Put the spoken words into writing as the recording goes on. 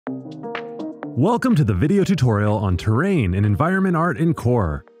Welcome to the video tutorial on terrain and environment art in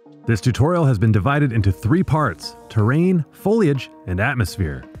Core. This tutorial has been divided into 3 parts: terrain, foliage, and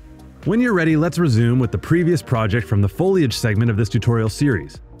atmosphere. When you're ready, let's resume with the previous project from the foliage segment of this tutorial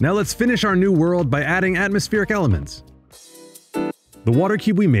series. Now let's finish our new world by adding atmospheric elements. The water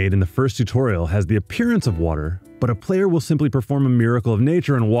cube we made in the first tutorial has the appearance of water, but a player will simply perform a miracle of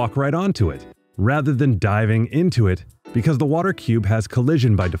nature and walk right onto it, rather than diving into it, because the water cube has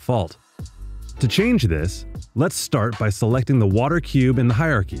collision by default. To change this, let's start by selecting the water cube in the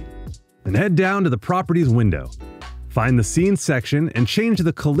hierarchy, and head down to the Properties window. Find the Scene section and change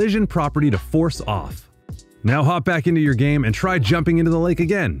the collision property to Force Off. Now hop back into your game and try jumping into the lake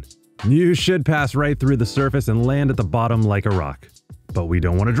again. You should pass right through the surface and land at the bottom like a rock. But we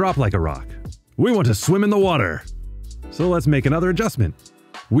don't want to drop like a rock. We want to swim in the water! So let's make another adjustment.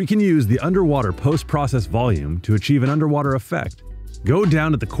 We can use the underwater post-process volume to achieve an underwater effect. Go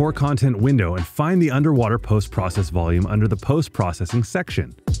down to the Core Content window and find the underwater post-process volume under the post-processing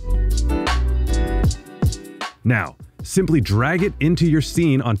section. Now, simply drag it into your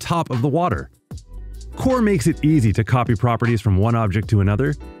scene on top of the water. Core makes it easy to copy properties from one object to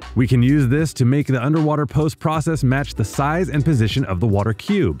another. We can use this to make the underwater post-process match the size and position of the water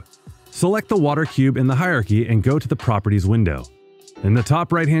cube. Select the water cube in the hierarchy and go to the Properties window. In the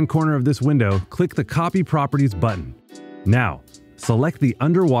top right-hand corner of this window, click the Copy Properties button. Now, select the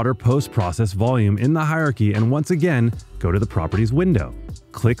underwater post-process volume in the hierarchy and once again, go to the Properties window.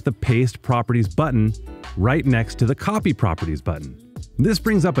 Click the Paste Properties button right next to the Copy Properties button. This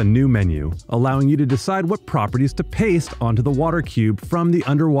brings up a new menu, allowing you to decide what properties to paste onto the water cube from the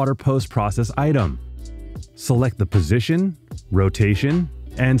underwater post-process item. Select the Position, Rotation,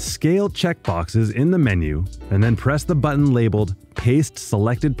 and Scale checkboxes in the menu, and then press the button labeled Paste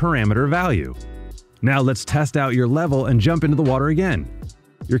Selected Parameter Value. Now let's test out your level and jump into the water again.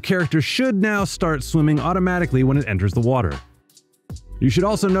 Your character should now start swimming automatically when it enters the water. You should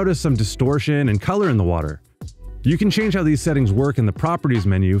also notice some distortion and color in the water. You can change how these settings work in the Properties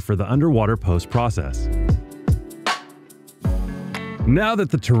menu for the underwater post-process. Now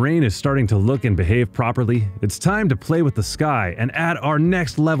that the terrain is starting to look and behave properly, it's time to play with the sky and add our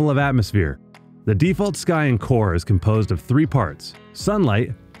next level of atmosphere. The default sky in Core is composed of 3 parts: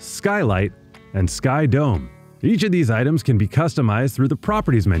 sunlight, skylight, and sky dome. Each of these items can be customized through the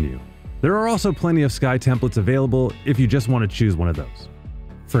Properties menu. There are also plenty of sky templates available if you just want to choose one of those.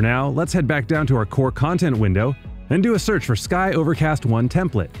 For now, let's head back down to our Core Content window and do a search for Sky Overcast 1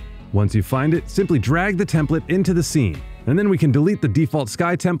 template. Once you find it, simply drag the template into the scene, and then we can delete the default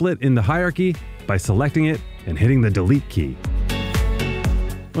sky template in the hierarchy by selecting it and hitting the Delete key.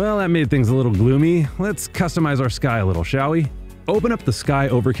 Well, that made things a little gloomy. Let's customize our sky a little, shall we? Open up the Sky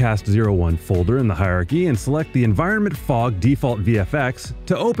Overcast 01 folder in the hierarchy and select the Environment Fog Default VFX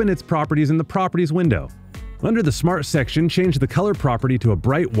to open its properties in the Properties window. Under the Smart section, change the color property to a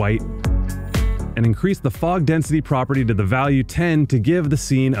bright white and increase the fog density property to the value 10 to give the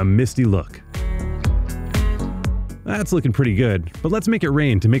scene a misty look. That's looking pretty good, but let's make it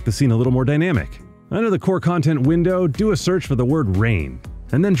rain to make the scene a little more dynamic. Under the Core Content window, do a search for the word rain,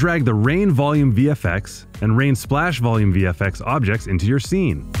 and then drag the Rain Volume VFX and Rain Splash Volume VFX objects into your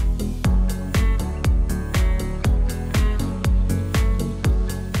scene.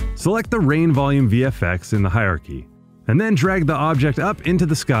 Select the Rain Volume VFX in the hierarchy, and then drag the object up into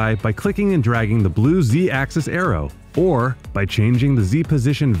the sky by clicking and dragging the blue Z-axis arrow, or by changing the Z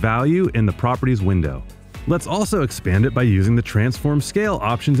position value in the Properties window. Let's also expand it by using the Transform Scale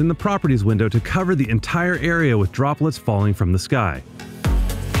options in the Properties window to cover the entire area with droplets falling from the sky.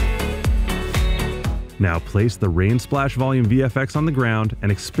 Now place the Rain Splash Volume VFX on the ground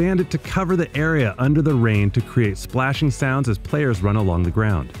and expand it to cover the area under the rain to create splashing sounds as players run along the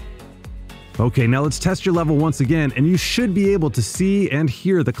ground. Okay, now let's test your level once again, and you should be able to see and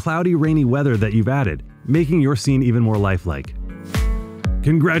hear the cloudy, rainy weather that you've added, making your scene even more lifelike.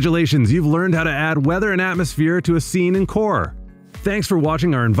 Congratulations, you've learned how to add weather and atmosphere to a scene in Core. Thanks for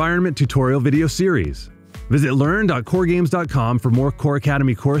watching our environment tutorial video series. Visit learn.coregames.com for more Core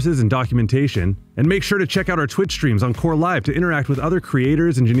Academy courses and documentation, and make sure to check out our Twitch streams on Core Live to interact with other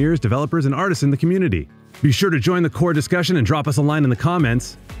creators, engineers, developers, and artists in the community. Be sure to join the Core discussion and drop us a line in the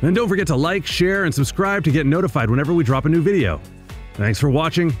comments. And don't forget to like, share, and subscribe to get notified whenever we drop a new video. Thanks for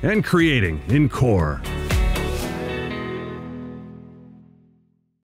watching and creating in Core.